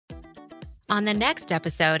on the next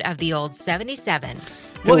episode of The Old 77.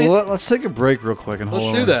 Well, let's take a break real quick and hold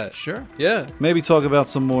on. Let's do that. Sure. Yeah. Maybe talk about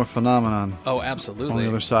some more phenomenon Oh, on absolutely. the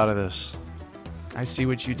other side of this. I see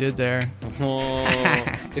what you did there. Oh,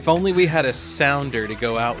 if only we had a sounder to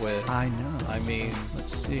go out with. I know. I mean,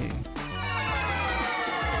 Let's see.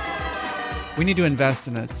 We need to invest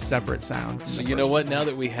in a separate sound. so you know what? Now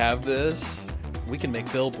that we have this, we can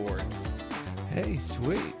make billboards. Hey,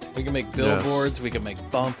 sweet. We can make billboards. We can make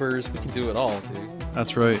bumpers. We can do it all, dude.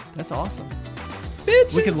 That's right. That's awesome.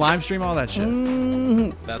 Bitches. We can live stream all that shit.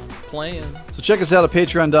 That's the plan. So check us out at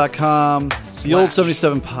patreon.com. The Old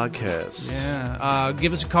 77 Podcast. Yeah.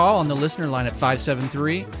 Give us a call on the listener line at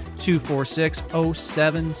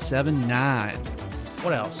 573-246-0779.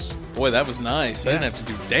 What else? Boy, that was nice. I Yeah. didn't have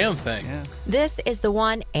to do a damn thing. Yeah. This is the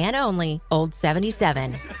one and only Old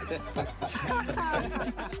 77.